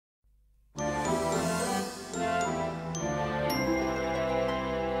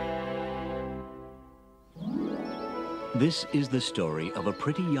This is the story of a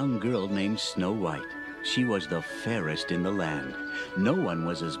pretty young girl named Snow White. She was the fairest in the land. No one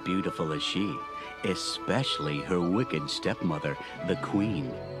was as beautiful as she, especially her wicked stepmother, the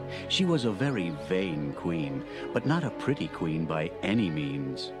queen. She was a very vain queen, but not a pretty queen by any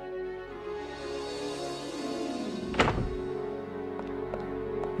means.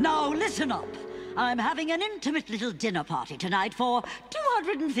 Now listen up. I'm having an intimate little dinner party tonight for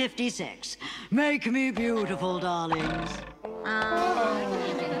 256. Make me beautiful, darlings. I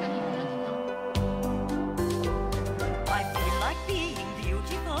feel like being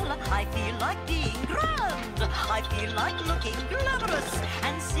beautiful. I feel like being grand. I feel like looking glamorous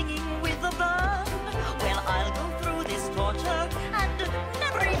and singing with the band. Well, I'll go through this torture and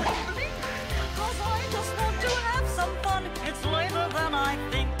never even blink, 'cause I just want to have some fun. It's later than I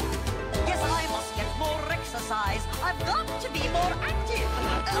think. Yes, I must get more exercise. I've got to be more active.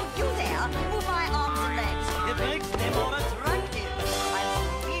 You there, move my arms and legs. It makes me more attractive.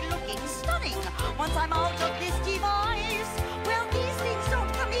 I'll be looking stunning once I'm out of this device. Well, these things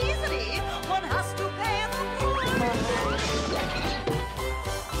don't come easily. One has to pay the price.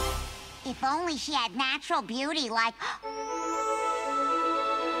 If only she had natural beauty like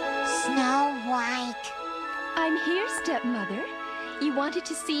Snow White. I'm here, stepmother. You wanted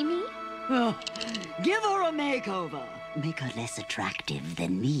to see me? Oh, give her a makeover. Make her less attractive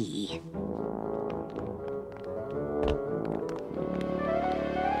than me.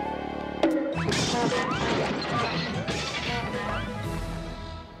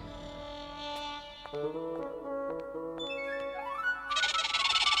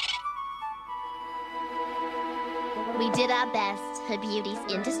 We did our best. Her beauty's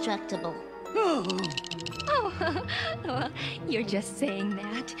indestructible. Oh. Oh, well, you're just saying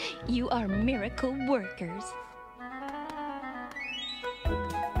that. You are miracle workers.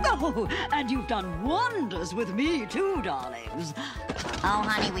 Oh, and you've done wonders with me too, darlings. Oh,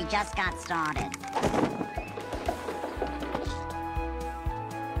 honey, we just got started.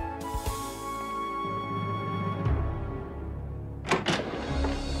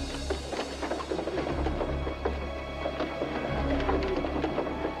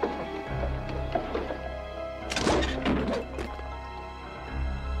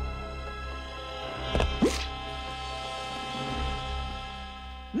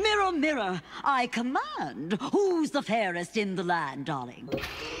 Mirror, mirror, I command. Who's the fairest in the land, darling?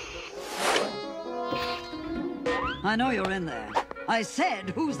 I know you're in there. I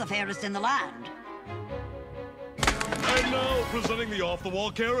said, who's the fairest in the land? And now, presenting the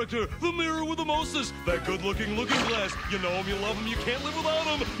off-the-wall character, the mirror with the mostest, that good-looking looking glass. You know him, you love him, you can't live without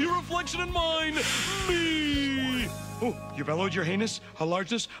him. Your reflection in mine, me. Oh, you bellowed, your highness,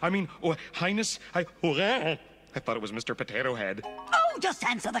 largeness. I mean, highness. I thought it was Mr. Potato Head. Oh, just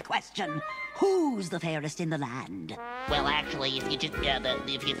answer the question. Who's the fairest in the land? Well, actually, if you just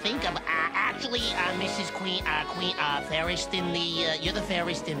if you think of Mrs. Queen, fairest in the you're the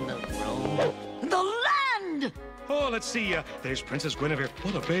fairest in the room. The land! Oh, let's see. There's Princess Guinevere.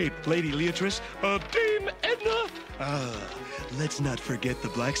 What a babe. Lady Leatrice. Dame Edna. Let's not forget the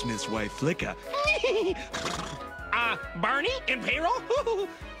blacksmith's wife, Flicka. Barney in payroll.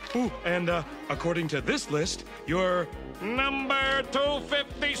 Ooh, and according to this list, you're number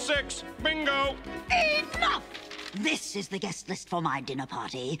 256. Bingo. Enough! This is the guest list for my dinner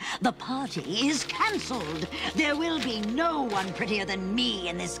party. The party is cancelled. There will be no one prettier than me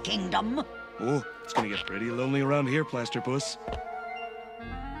in this kingdom. Oh, it's gonna get pretty lonely around here, Plasterpuss.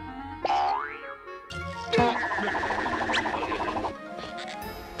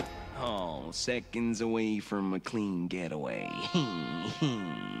 Oh, seconds away from a clean getaway.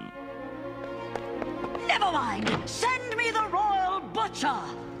 Never mind. Send me the royal butcher.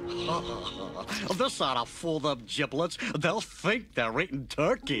 This ought to fool them giblets. They'll think they're eating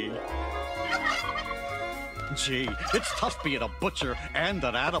turkey. Gee, it's tough being a butcher and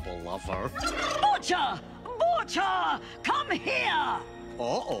an animal lover. Butcher! Butcher! Come here!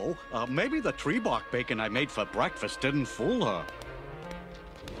 Uh-oh. Maybe the tree bark bacon I made for breakfast didn't fool her.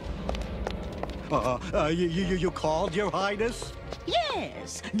 You called, Your Highness?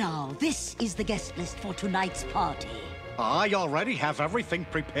 Yes. Now, this is the guest list for tonight's party. I already have everything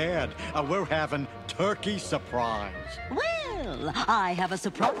prepared. We're having turkey surprise. Well, I have a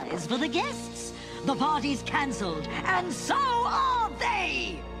surprise for the guests. The party's cancelled, and so are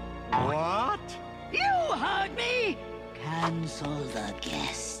they! What? You heard me! Cancel the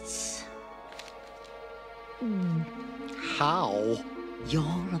guests. How?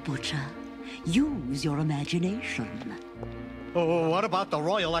 You're a butcher. Use your imagination. Oh, what about the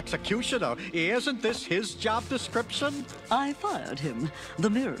royal executioner? Isn't this his job description? I fired him. The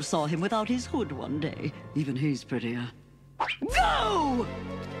mirror saw him without his hood one day. Even he's prettier. Go!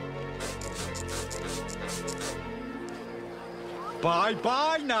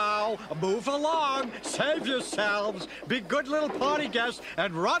 Bye-bye now. Move along. Save yourselves. Be good little party guests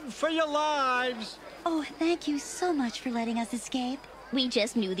and run for your lives. Oh, thank you so much for letting us escape. We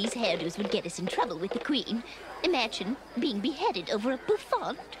just knew these hairdos would get us in trouble with the Queen. Imagine being beheaded over a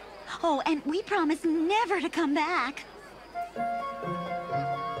bouffant. Oh, and we promise never to come back.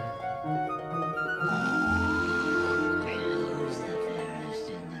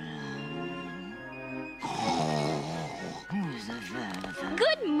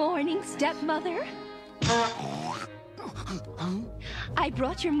 Good morning, stepmother. I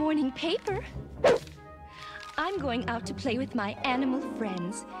brought your morning paper. I'm going out to play with my animal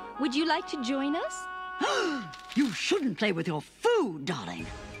friends. Would you like to join us? You shouldn't play with your food, darling.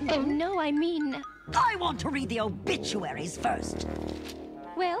 Oh, no, I mean... I want to read the obituaries first.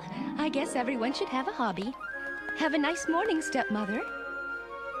 Well, I guess everyone should have a hobby. Have a nice morning, stepmother.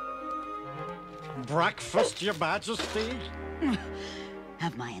 Breakfast, Your Majesty?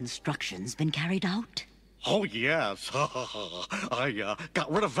 Have my instructions been carried out? Oh, yes. I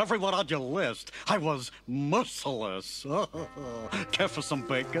got rid of everyone on your list. I was merciless. Care for some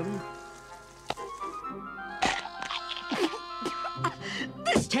bacon?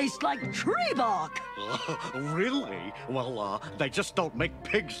 This tastes like tree bark. Really? Well, they just don't make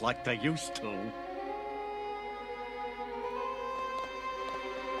pigs like they used to.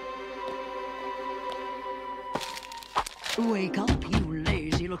 Wake up, you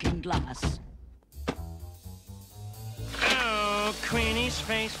lazy-looking glass. Oh, Queenie's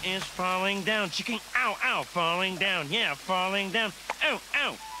face is falling down. Chicken, ow, ow, falling down. Yeah, falling down. Ow,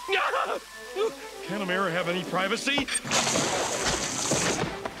 ow. Can't a mirror have any privacy?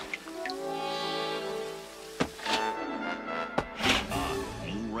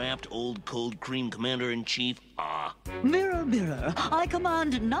 You wrapped old cold cream commander-in-chief. Mirror, mirror, I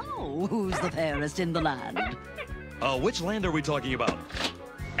command now who's the fairest in the land. Which land are we talking about?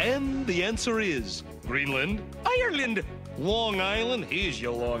 And the answer is Greenland, Ireland, Long Island. Here's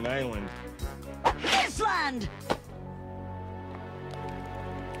your Long Island. This land!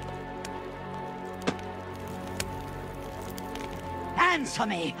 Answer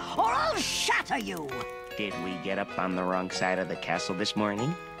me, or I'll shatter you! Did we get up on the wrong side of the castle this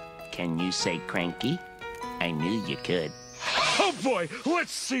morning? Can you say cranky? I knew you could. Oh boy,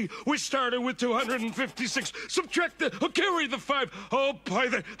 let's see. We started with 256. Subtract the, carry the 5. Oh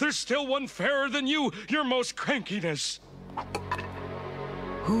boy, there's still one fairer than you. Your most crankiness.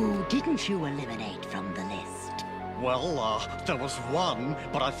 Who didn't you eliminate from the list? Well, there was one,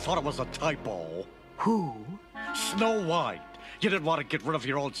 but I thought it was a typo. Who? Snow White. You didn't want to get rid of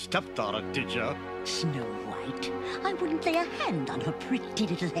your own stepdaughter, did you? Snow White. I wouldn't lay a hand on her pretty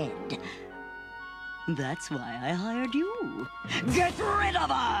little head. That's why I hired you. Get rid of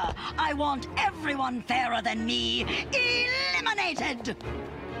her! I want everyone fairer than me eliminated!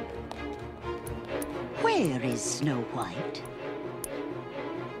 Where is Snow White?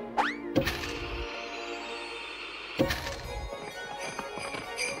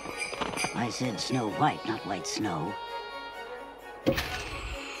 I said Snow White, not white snow.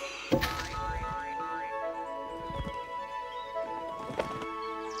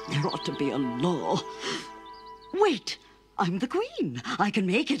 There ought to be a law. Wait! I'm the queen. I can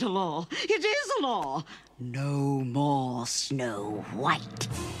make it a law. It is a law. No more Snow White.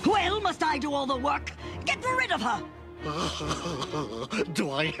 Well, must I do all the work? Get rid of her!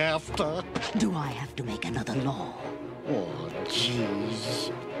 Do I have to? Do I have to make another law? Oh,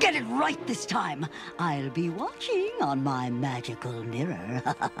 jeez. Get it right this time. I'll be watching on my magical mirror.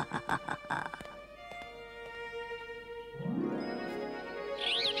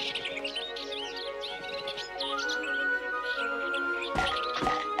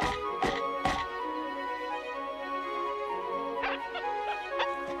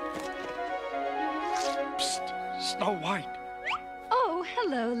 Snow White. Oh,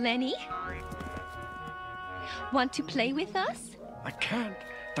 hello, Lenny. Want to play with us? I can't.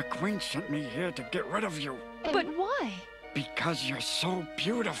 The queen sent me here to get rid of you. But why? Because you're so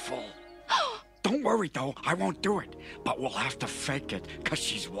beautiful. Don't worry, though. I won't do it. But we'll have to fake it, because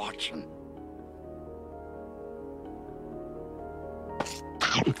she's watching.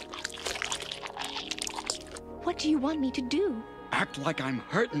 What do you want me to do? Act like I'm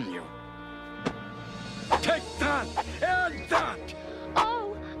hurting you. Take that and that!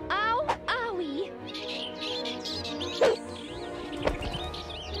 Oh, ow, owie.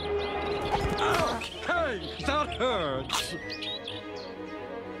 Ouch! Hey, that hurts!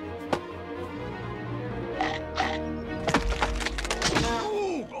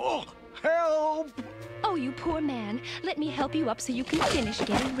 Oh, help! Oh, you poor man. let me help you up so you can finish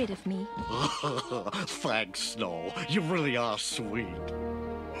getting rid of me. Thanks, Snow. You really are sweet.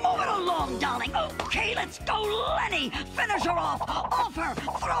 Move it along, darling. Okay, let's go, Lenny. Finish her off. Off her.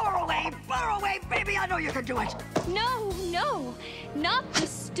 Throw her away. Put her away, baby. I know you can do it. No, no, not the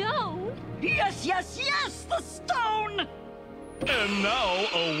stone. Yes, yes, yes, the stone. And now,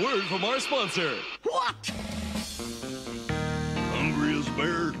 a word from our sponsor. What? Hungry as a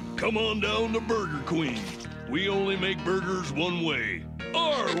bear? Come on down to Burger Queen. We only make burgers one way.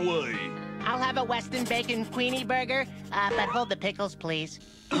 Our way. I'll have a Weston Bacon Queenie burger, but hold the pickles, please.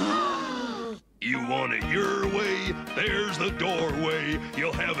 You want it your way? There's the doorway.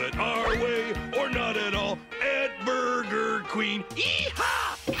 You'll have it our way or not at all at Burger Queen.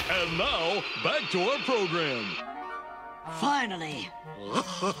 Yeehaw! And now, back to our program. Finally.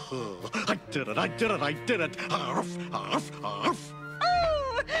 I did it, I did it, I did it. Arf, arf, arf.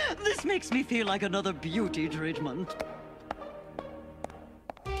 Oh, this makes me feel like another beauty treatment.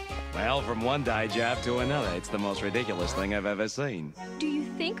 Well, from one dye job to another, it's the most ridiculous thing I've ever seen. Do you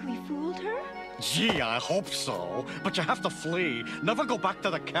think we fooled her? Gee, I hope so. But you have to flee. Never go back to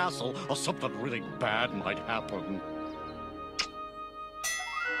the castle, or something really bad might happen.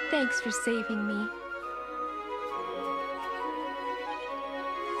 Thanks for saving me.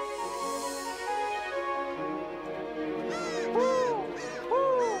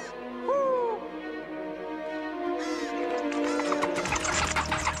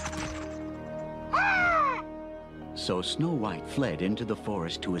 So Snow White fled into the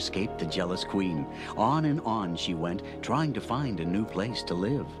forest to escape the jealous queen. On and on she went, trying to find a new place to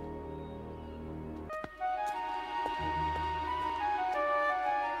live.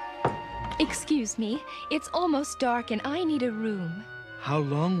 Excuse me, it's almost dark and I need a room. How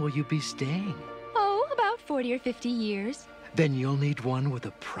long will you be staying? Oh, about 40 or 50 years. Then you'll need one with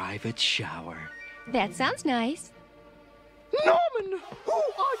a private shower. That sounds nice. Norman! Who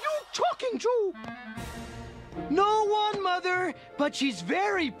are you talking to? No one, Mother, but she's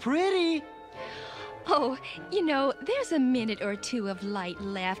very pretty. Oh, you know, there's a minute or two of light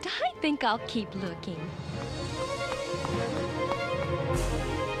left. I think I'll keep looking.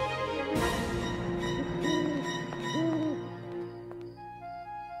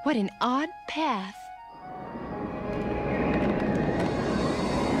 What an odd path.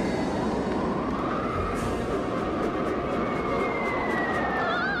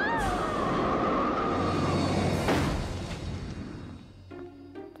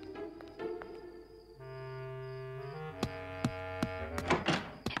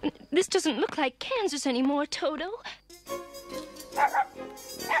 This doesn't look like Kansas anymore, Toto.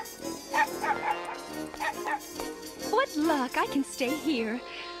 What luck, I can stay here.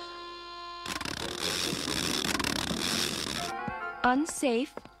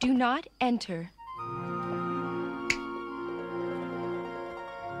 Unsafe, do not enter.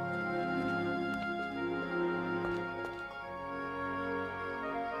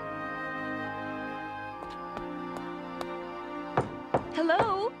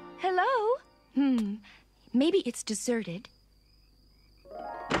 Hello? Hello? Maybe it's deserted.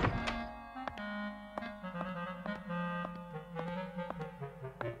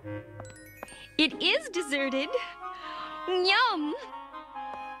 It is deserted. Yum!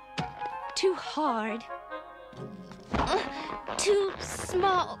 Too hard. Too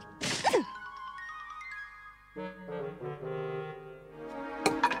small.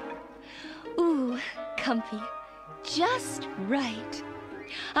 Ooh, comfy. Just right.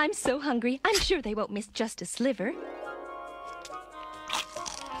 I'm so hungry, I'm sure they won't miss just a sliver.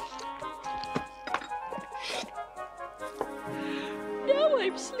 Now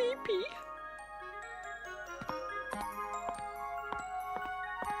I'm sleepy.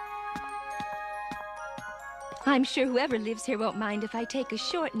 I'm sure whoever lives here won't mind if I take a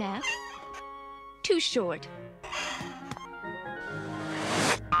short nap. Too short.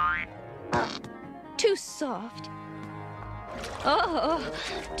 Too soft. Oh,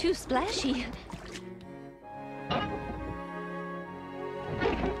 too splashy.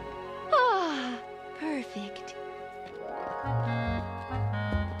 Ah, perfect.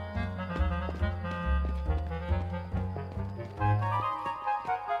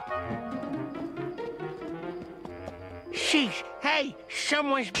 Sheesh, hey,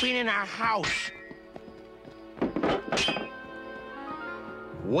 someone's been in our house.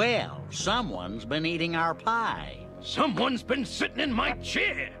 Well, someone's been eating our pie. Someone's been sitting in my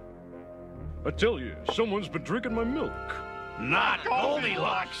chair. I tell you, someone's been drinking my milk. Not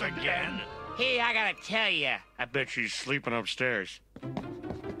Goldilocks again. Hey, I gotta tell you, I bet she's sleeping upstairs.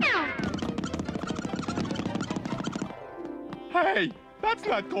 Hey, that's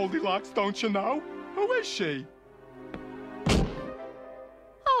not Goldilocks, don't you know? Who is she?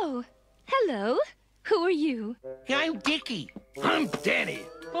 Hello. Who are you? I'm Dickie. I'm Danny.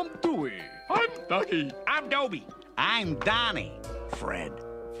 I'm Dewey. I'm Dougie. I'm Dobie. I'm Donnie. Fred.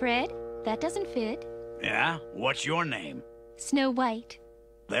 Fred? That doesn't fit. Yeah? What's your name? Snow White.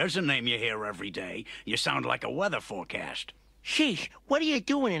 There's a name you hear every day. You sound like a weather forecast. Sheesh, what are you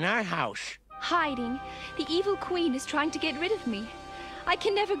doing in our house? Hiding. The evil queen is trying to get rid of me. I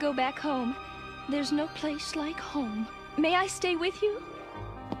can never go back home. There's no place like home. May I stay with you?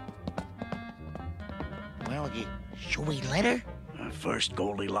 Well, should we let her? First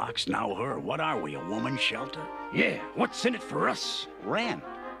Goldilocks, now her. What are we, a woman's shelter? Yeah, what's in it for us? Rent.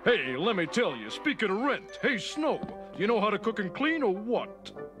 Hey, let me tell you, speaking of rent, hey, Snow, do you know how to cook and clean or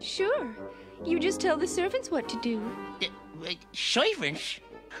what? Sure. You just tell the servants what to do. Servants?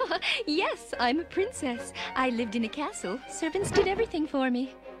 Yes, I'm a princess. I lived in a castle. Servants did everything for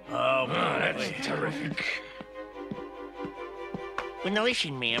me. Oh, that's terrific. Well, now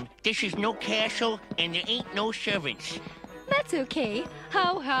listen, ma'am. This is no castle, and there ain't no servants. That's okay.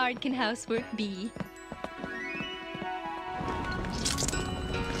 How hard can housework be?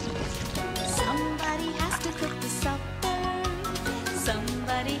 Somebody has to cook the supper.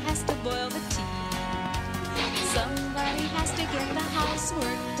 Somebody has to boil the tea. Somebody has to get the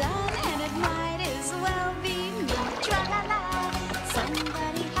housework done, and it might as well be me. Tra-la-la.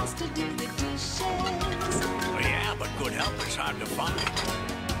 Somebody has to do the dishes. Oh, yeah, but good help is hard to find.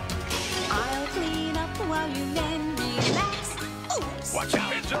 I'll clean up while you then relax. Oops. Watch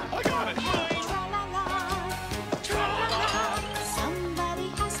out. Hands up, I got it. Tra-la-la. Tra-la-la. Somebody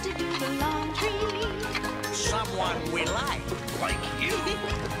has to do the laundry. Someone we like you.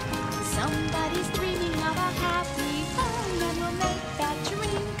 Somebody's dreaming of a happy home, and we'll make that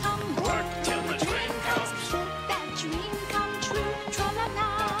dream come true. Work till the dream comes. Make that dream come true. Tra-la-la,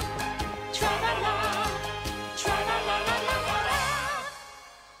 tra-la-la, tra-la-la-la-la-la.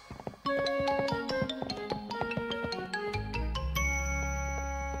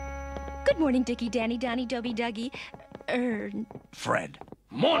 Good morning, Dickie, Danny, Donnie, Dobie, Dougie. Fred.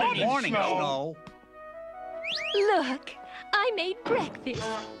 Morning, Morning, Snow. Snow. Look, I made breakfast.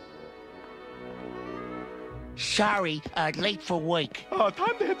 Sorry, late for work.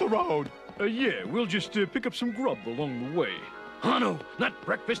 Time to hit the road. Yeah, we'll just pick up some grub along the way. Oh, no, not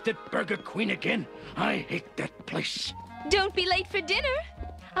breakfast at Burger Queen again. I hate that place. Don't be late for dinner.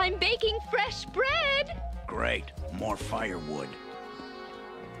 I'm baking fresh bread. Great. More firewood.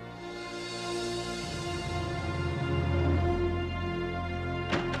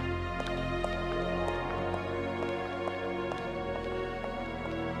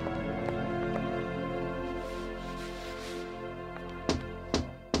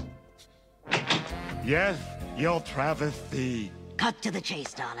 Yes, you're Travis the... Cut to the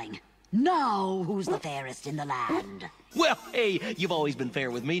chase, darling. Now, who's the fairest in the land? Well, hey, you've always been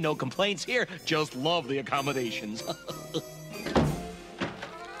fair with me. No complaints here. Just love the accommodations. No,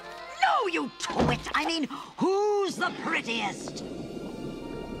 you twit! I mean, who's the prettiest?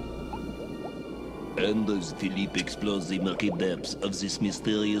 And as Philippe explores the murky depths of this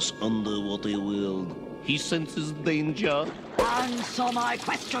mysterious underwater world, he senses danger. Answer my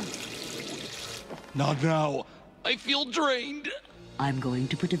question. Not now. I feel drained. I'm going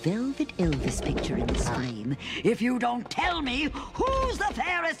to put a Velvet Elvis picture in this frame if you don't tell me who's the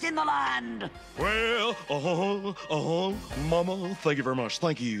fairest in the land. Well, Mama, thank you very much.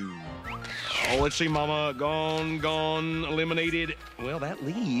 Thank you. Oh, let's see, Mama. Gone, eliminated. Well, that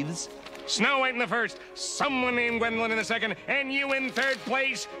leaves Snow White in the first, someone named Gwendolyn in the second, and you in third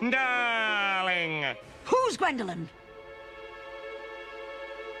place, darling. Who's Gwendolyn?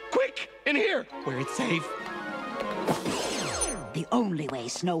 Quick, in here, where it's safe. The only way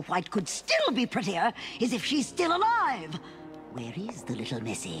Snow White could still be prettier is if she's still alive. Where is the little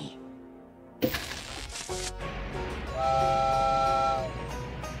missy?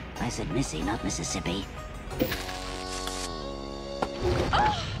 I said Missy, not Mississippi.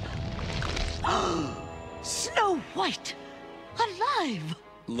 Snow White! Alive!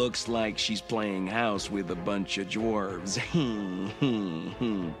 Looks like she's playing house with a bunch of dwarves.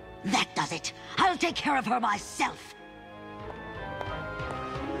 That does it. I'll take care of her myself.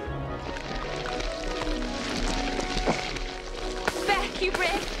 Back, you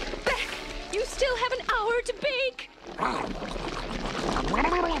bread. Back. You still have an hour to bake.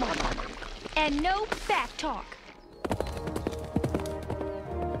 And no back talk.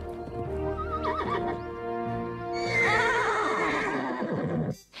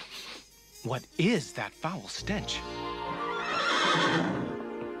 What is that foul stench?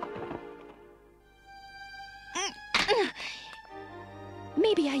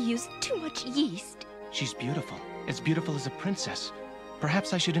 Maybe I used too much yeast. She's beautiful. As beautiful as a princess.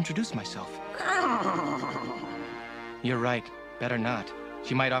 Perhaps I should introduce myself. You're right. Better not.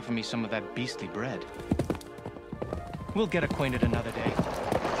 She might offer me some of that beastly bread. We'll get acquainted another day.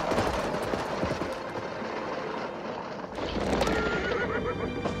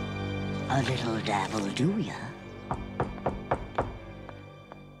 A little dabble, do ya?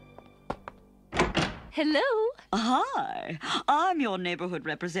 Hello. Hi, I'm your neighborhood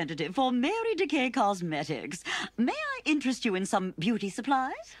representative for Mary Decay Cosmetics. May I interest you in some beauty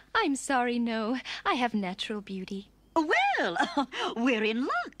supplies? I'm sorry, no. I have natural beauty. Well, we're in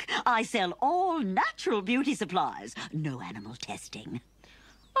luck. I sell all natural beauty supplies. No animal testing.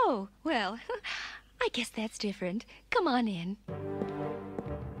 Oh, well, I guess that's different. Come on in.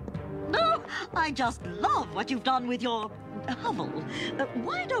 Oh, I just love what you've done with your hovel.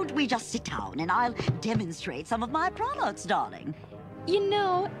 Why don't we just sit down and I'll demonstrate some of my products, darling? You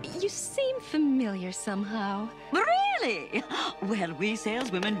know, you seem familiar somehow. Really? Well, we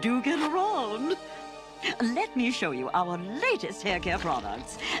saleswomen do get around. Let me show you our latest hair care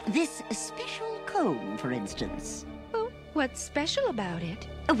products. This special comb, for instance. Oh, what's special about it?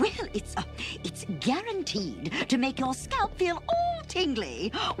 Well, it's guaranteed to make your scalp feel all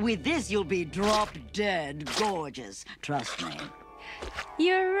tingly. With this, you'll be drop-dead gorgeous. Trust me.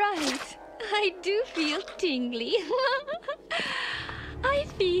 You're right. I do feel tingly. I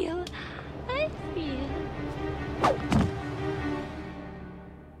feel.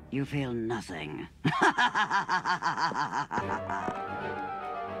 You feel nothing.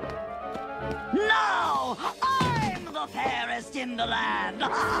 Now, I'm the fairest in the land.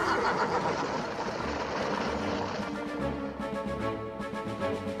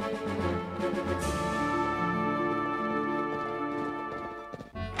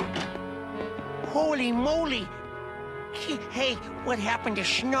 Holy moly! Hey, what happened to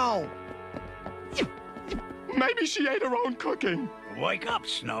Snow? Maybe she ate her own cooking. Wake up,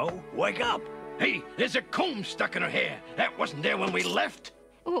 Snow. Wake up. Hey, there's a comb stuck in her hair. That wasn't there when we left.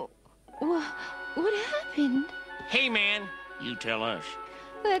 Oh, what happened? Hey, man, you tell us.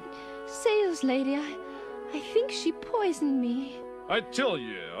 That sales lady, I think she poisoned me. I tell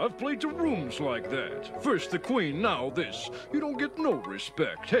you, I've played to rooms like that. First the queen, now this. You don't get no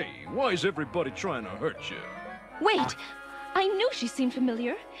respect. Hey, why is everybody trying to hurt you? Wait! I knew she seemed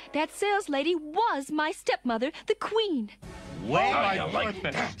familiar. That sales lady was my stepmother, the queen. Well, I like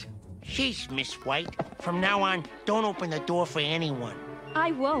that. Sheesh, Miss White. From now on, don't open the door for anyone.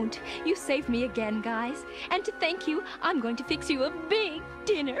 I won't. You saved me again, guys. And to thank you, I'm going to fix you a big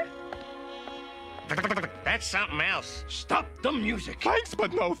dinner. That's something else. Stop the music. Thanks,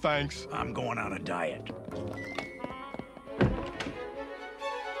 but no thanks. I'm going on a diet.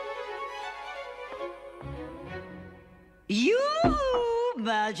 You,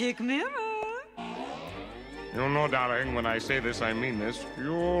 magic mirror. You know, darling, when I say this, I mean this.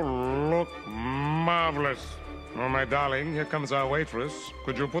 You look marvelous. Oh, my darling, here comes our waitress.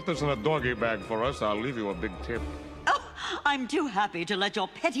 Could you put this in a doggy bag for us? I'll leave you a big tip. Oh, I'm too happy to let your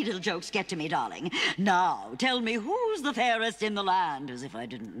petty little jokes get to me, darling. Now, tell me who's the fairest in the land, as if I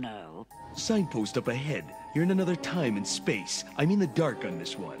didn't know. Signpost up ahead. You're in another time and space. I'm in the dark on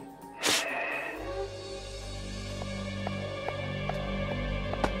this one.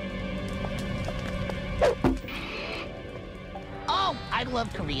 Oh, I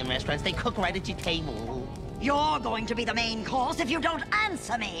love Korean restaurants. They cook right at your table. You're going to be the main course if you don't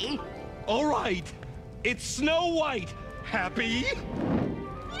answer me. All right. It's Snow White. Happy?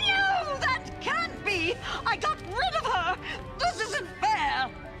 No, that can't be. I got rid of her. This isn't fair.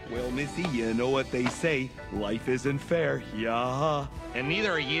 Well, Missy, you know what they say. Life isn't fair. Yeah. And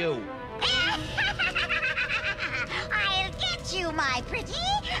neither are you. I'll get you, my pretty,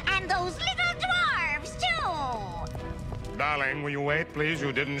 and those little dwarves, too. Darling, will you wait, please?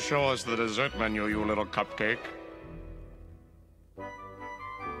 You didn't show us the dessert menu, you little cupcake.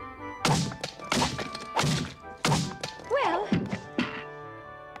 Well,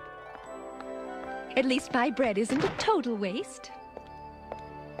 at least my bread isn't a total waste.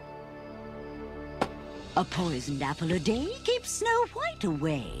 A poisoned apple a day keeps Snow White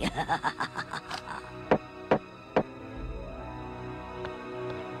away.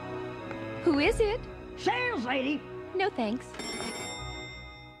 Who is it? Sales lady. No, thanks.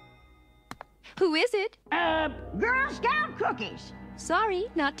 Who is it? Girl Scout cookies. Sorry,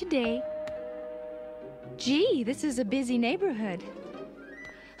 not today. Gee, this is a busy neighborhood.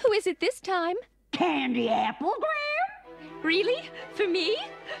 Who is it this time? Candy Apple, Graham? Really? For me?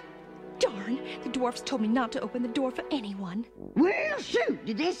 Darn, the dwarfs told me not to open the door for anyone. Well, shoot,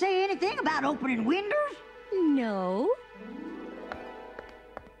 did they say anything about opening windows? No.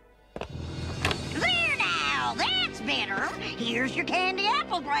 There now, that's better. Here's your candy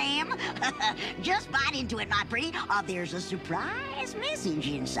apple, Graham. Just bite into it, my pretty, or there's a surprise message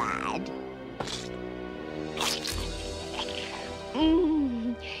inside.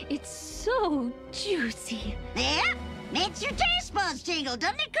 It's so juicy. Yeah, makes your taste buds tingle,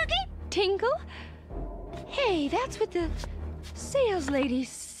 doesn't it, Cookie? Tingle? Hey, that's what the sales lady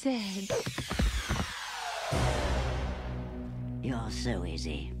said. You're so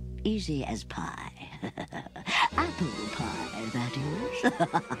easy. Easy as pie. Apple pie, that is.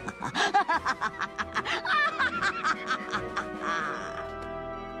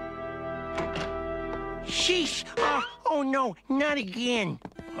 Sheesh! Oh no, not again.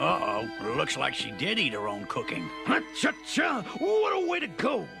 Uh-oh, looks like she did eat her own cooking. Ha-cha-cha! What a way to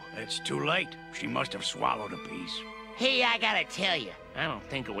go! It's too late. She must have swallowed a piece. Hey, I gotta tell you, I don't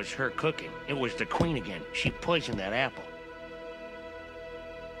think it was her cooking. It was the queen again. She poisoned that apple.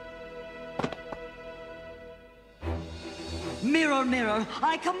 Mirror, mirror,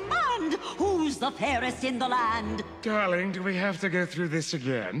 I command, who's the fairest in the land? Darling, do we have to go through this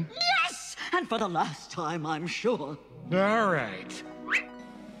again? Yes! And for the last time, I'm sure. All right.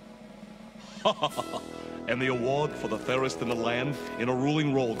 And the award for the fairest in the land in a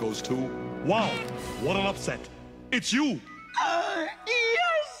ruling role goes to... Wow, what an upset. It's you!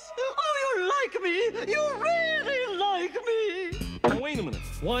 Yes! Oh, you like me! You really like me! Now, wait a minute.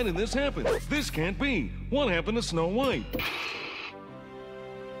 Why did this happen? This can't be. What happened to Snow White?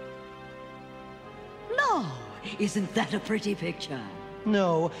 No, isn't that a pretty picture?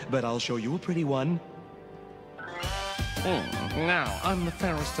 No, but I'll show you a pretty one. Now, I'm the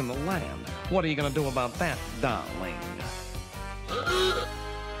fairest in the land. What are you gonna do about that, darling?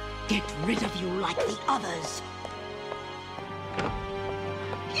 Get rid of you like the others.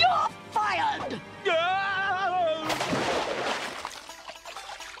 You're fired!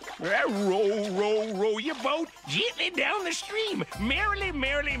 Row, row, row your boat gently down the stream. Merrily,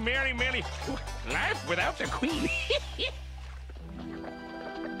 merrily, merrily, merrily. Life without the queen.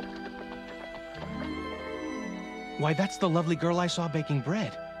 Why, that's the lovely girl I saw baking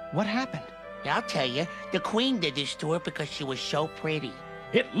bread. What happened? I'll tell you, the queen did this to her because she was so pretty.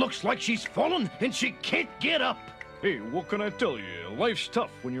 It looks like she's fallen and she can't get up. Hey, what can I tell you? Life's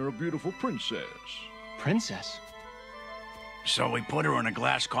tough when you're a beautiful princess. Princess? So we put her in a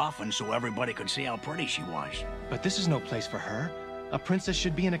glass coffin so everybody could see how pretty she was. But this is no place for her. A princess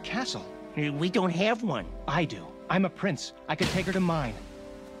should be in a castle. We don't have one. I do. I'm a prince. I could take her to mine.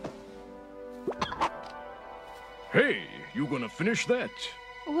 Hey, you gonna finish that?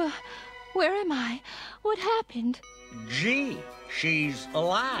 Well, where am I? What happened? Gee, she's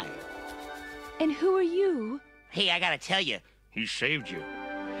alive. And who are you? Hey, I gotta tell you, he saved you.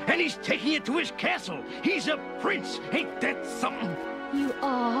 And he's taking you to his castle. He's a prince. Ain't that something? You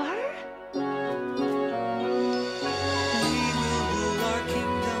are? We will rule our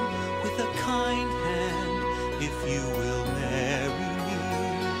kingdom with a kind hand if you will marry me.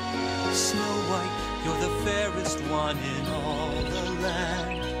 Snow White, you're the fairest one in all the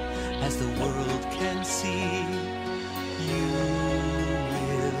land. As the world can see, you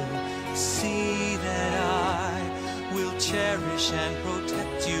will see that I will cherish and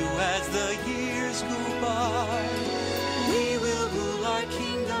protect you as the years go by. We will rule our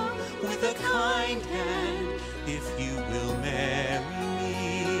kingdom with a kind hand if you will marry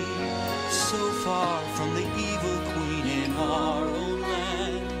me. So far from the evil queen in our own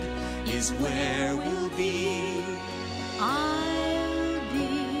land is where we'll be. I'll be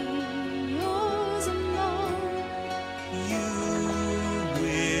yours alone. You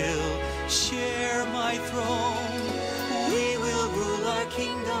will share my throne. We will rule our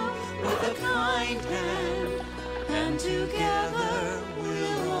kingdom with a kind hand, and together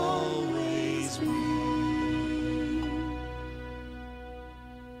we'll always be.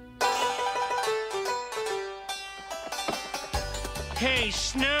 Hey,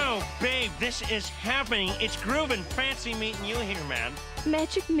 Snow, babe, this is happening. It's grooving. Fancy meeting you here, man.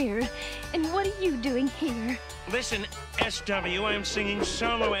 Magic Mirror. And what are you doing here? Listen, SW, I'm singing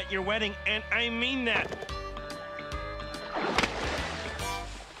solo at your wedding, and I mean that.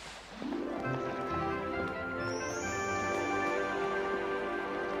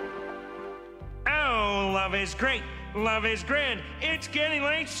 Oh, love is great. Love is grand. It's getting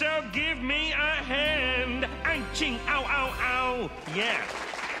late, so give me a hand. Ching, ow, ow, ow. Yeah.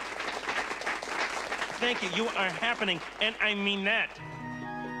 Thank you. You are happening, and I mean that.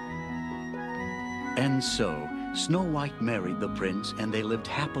 And so, Snow White married the prince, and they lived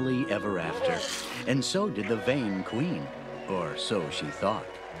happily ever after. And so did the vain queen, or so she thought.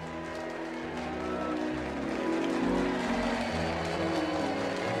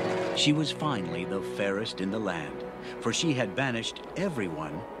 She was finally the fairest in the land, for she had banished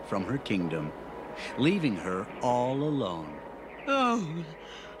everyone from her kingdom, leaving her all alone. Oh,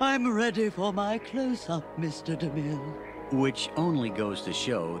 I'm ready for my close-up, Mr. DeMille. Which only goes to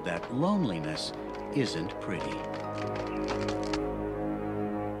show that loneliness isn't pretty.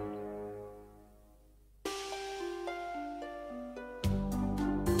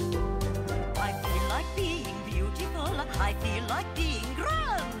 I feel like being beautiful. I feel like being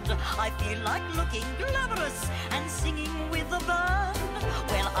grand. I feel like looking glamorous and singing with the band.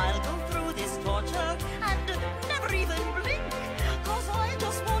 Well, I'll go through this torture and never even blink, 'cause I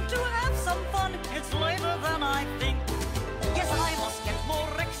just want to have some fun. It's later than I think. Yes, I must get more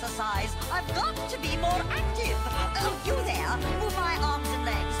exercise. I've got to be more active. Oh, you there, move my arms and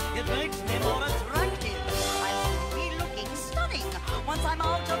legs. It makes me more attractive. I'll be looking stunning once I'm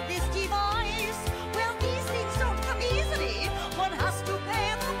out of this device. Well, these things don't come easily. One has to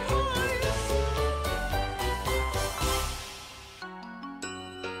pay the price.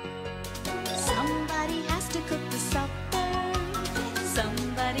 Somebody has to cook the supper.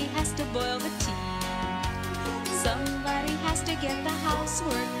 Somebody has to boil the tea. Somebody has to get the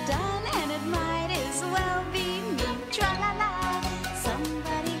housework done, and it might as well be me. Tra-la-la.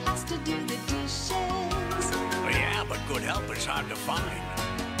 Somebody has to do the dishes. Yeah, but good help is hard to find.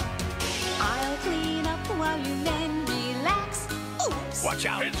 I'll clean up while you then relax. Oops. Watch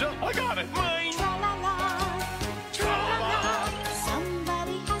out. Heads up, I got it. Mine.